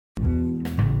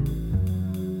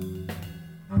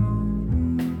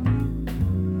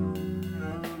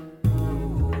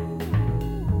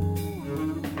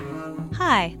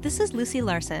Hi, this is Lucy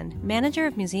Larson, Manager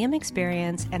of Museum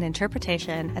Experience and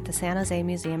Interpretation at the San Jose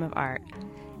Museum of Art.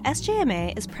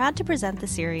 SJMA is proud to present the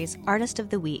series Artist of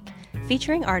the Week,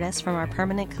 featuring artists from our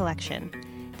permanent collection.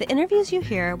 The interviews you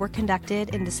hear were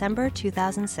conducted in December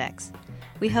 2006.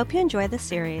 We hope you enjoy the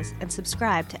series and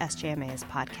subscribe to SJMA's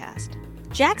podcast.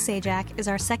 Jack Zajac is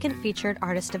our second featured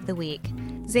Artist of the Week.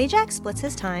 Zajac splits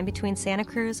his time between Santa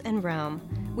Cruz and Rome.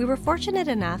 We were fortunate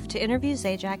enough to interview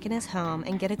Zajac in his home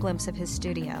and get a glimpse of his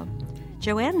studio.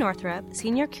 Joanne Northrup,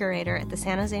 Senior Curator at the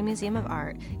San Jose Museum of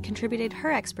Art, contributed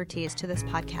her expertise to this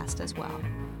podcast as well.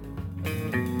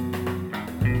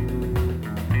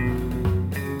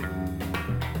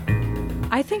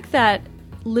 I think that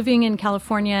living in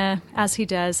California, as he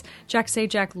does, Jack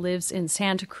Zajac lives in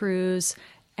Santa Cruz,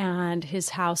 and his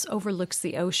house overlooks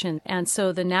the ocean. And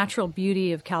so the natural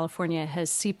beauty of California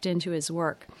has seeped into his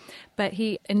work. But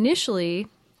he initially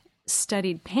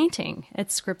studied painting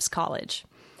at Scripps College.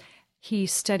 He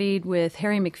studied with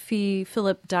Harry McPhee,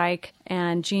 Philip Dyke,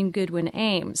 and Jean Goodwin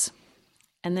Ames.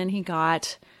 And then he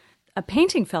got a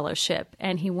painting fellowship,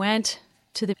 and he went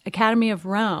to the Academy of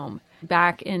Rome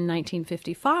back in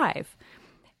 1955.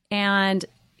 And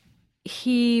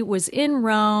he was in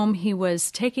Rome. He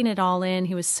was taking it all in.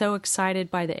 He was so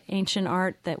excited by the ancient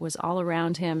art that was all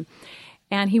around him.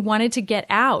 And he wanted to get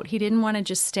out. He didn't want to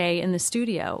just stay in the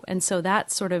studio. And so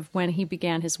that's sort of when he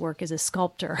began his work as a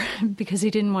sculptor, because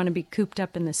he didn't want to be cooped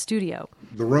up in the studio.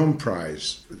 The Rome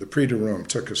Prize, the Prix de Rome,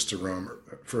 took us to Rome,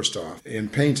 first off, in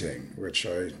painting, which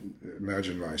I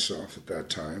imagined myself at that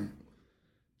time.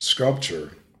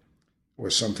 Sculpture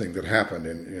was something that happened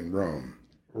in Rome,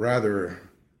 rather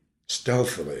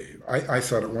stealthily. I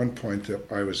thought at one point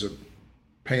that I was a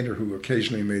painter who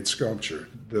occasionally made sculpture.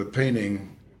 The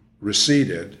painting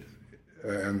receded,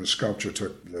 and the sculpture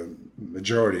took the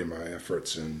majority of my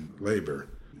efforts and labor.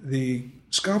 The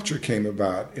sculpture came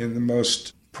about in the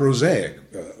most prosaic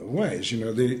ways. You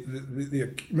know,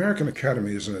 the American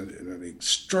Academy is an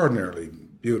extraordinarily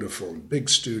beautiful, big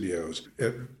studios.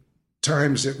 At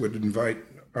times it would invite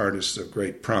artists of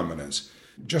great prominence.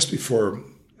 Just before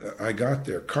I got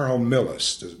there, Carl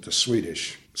Milles, the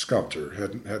Swedish sculptor,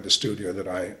 had the studio that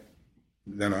I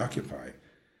then occupied,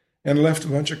 and left a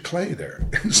bunch of clay there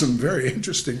and some very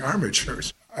interesting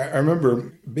armatures. I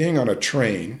remember being on a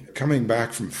train coming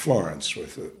back from Florence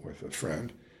with a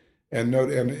friend, and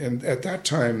at that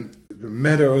time the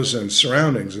meadows and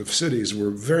surroundings of cities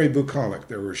were very bucolic.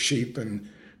 There were sheep and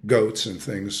goats and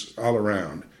things all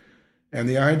around, and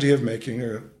the idea of making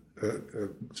a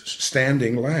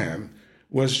standing lamb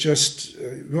was just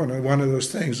one of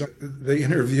those things. They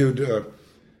interviewed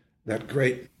that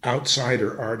great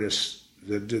outsider artist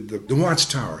that did the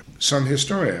Watchtower. Some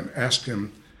historian asked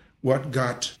him what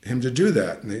got him to do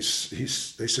that. And they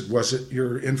said, was it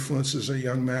your influence as a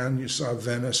young man? You saw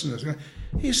Venice and this.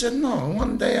 He said, no,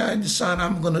 one day I decided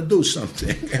I'm going to do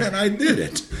something, and I did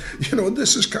it. You know,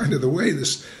 this is kind of the way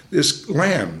this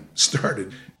lamb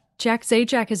started. Jack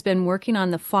Zajac has been working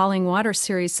on the Falling Water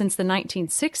series since the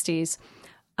 1960s.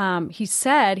 He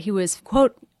said he was,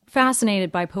 quote,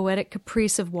 fascinated by poetic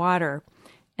caprice of water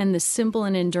and the simple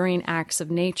and enduring acts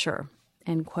of nature,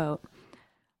 end quote.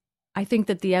 I think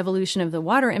that the evolution of the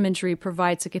water imagery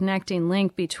provides a connecting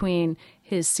link between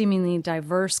his seemingly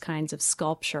diverse kinds of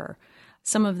sculpture.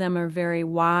 Some of them are very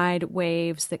wide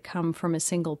waves that come from a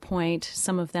single point.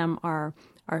 Some of them are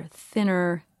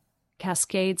thinner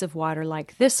cascades of water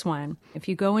like this one. If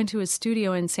you go into a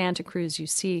studio in Santa Cruz, you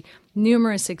see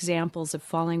numerous examples of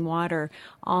falling water,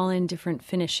 all in different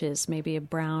finishes, maybe a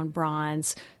brown,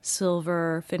 bronze,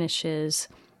 silver finishes,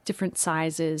 different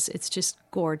sizes. It's just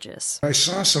gorgeous. I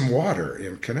saw some water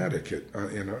in Connecticut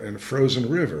in a frozen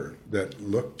river that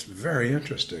looked very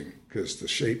interesting because the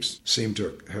shapes seemed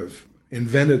to have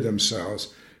invented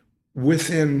themselves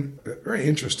within a very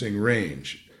interesting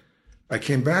range. I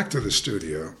came back to the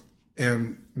studio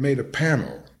and made a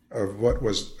panel of what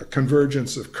was a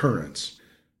convergence of currents,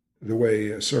 the way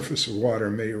a surface of water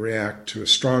may react to a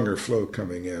stronger flow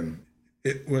coming in.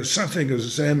 It was something a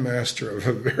Zen master of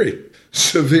a very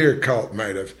severe cult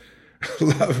might have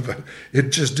loved, but it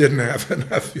just didn't have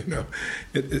enough, you know.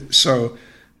 So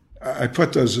I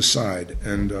put those aside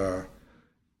and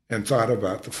thought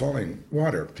about the falling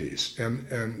water piece.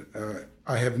 And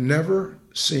I have never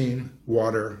seen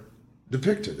water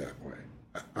depicted that way.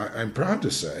 I'm proud to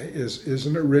say, is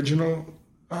an original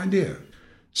idea.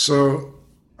 So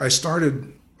I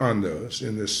started on those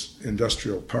in this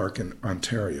industrial park in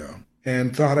Ontario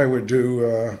and thought I would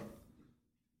do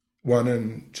one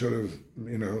and sort of,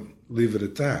 leave it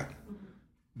at that.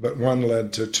 But one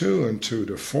led to two, and two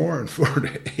to four, and four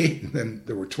to eight, and then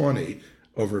there were 20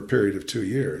 over a period of 2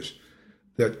 years.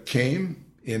 that came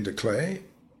into clay,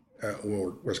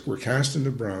 were cast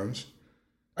into bronze,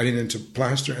 into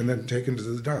plaster, and then taken to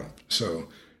the dump. So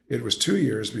it was 2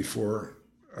 years before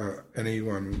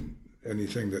anything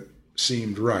that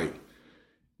seemed right,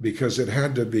 because it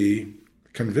had to be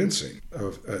convincing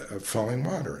of falling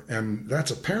water. And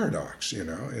that's a paradox, in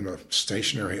a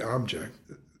stationary object.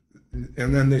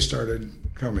 And then they started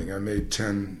coming. I made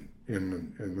 10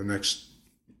 in the next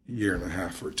year and a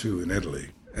half or two in Italy,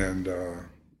 and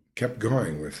kept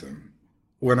going with them.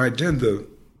 When I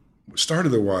started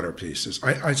the water pieces,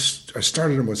 I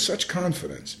started them with such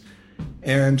confidence.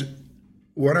 And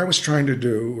what I was trying to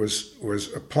do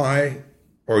was apply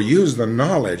or use the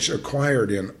knowledge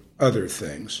acquired in other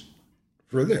things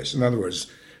for this. In other words,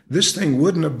 this thing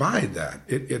wouldn't abide that.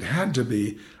 It had to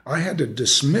be, I had to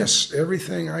dismiss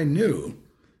everything I knew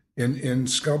in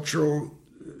sculptural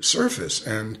surface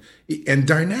and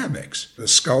dynamics. The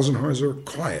skulls and horns are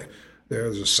quiet.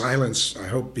 There's a silence, I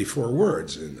hope, before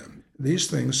words in them. These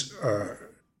things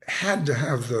had to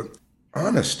have the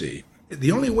honesty.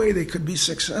 The only way they could be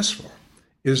successful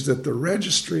is that the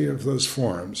registry of those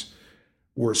forms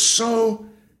were so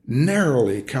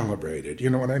narrowly calibrated.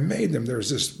 When I made them, there's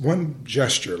this one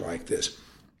gesture like this.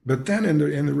 But then in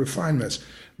the refinements,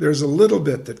 there's a little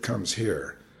bit that comes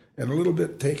here and a little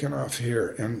bit taken off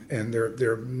here, and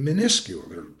they're minuscule,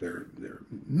 they're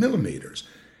millimeters.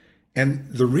 And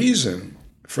the reason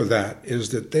for that is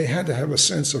that they had to have a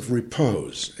sense of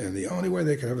repose, and the only way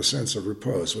they could have a sense of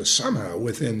repose was somehow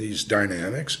within these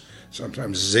dynamics,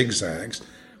 sometimes zigzags,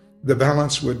 the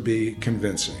balance would be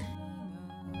convincing.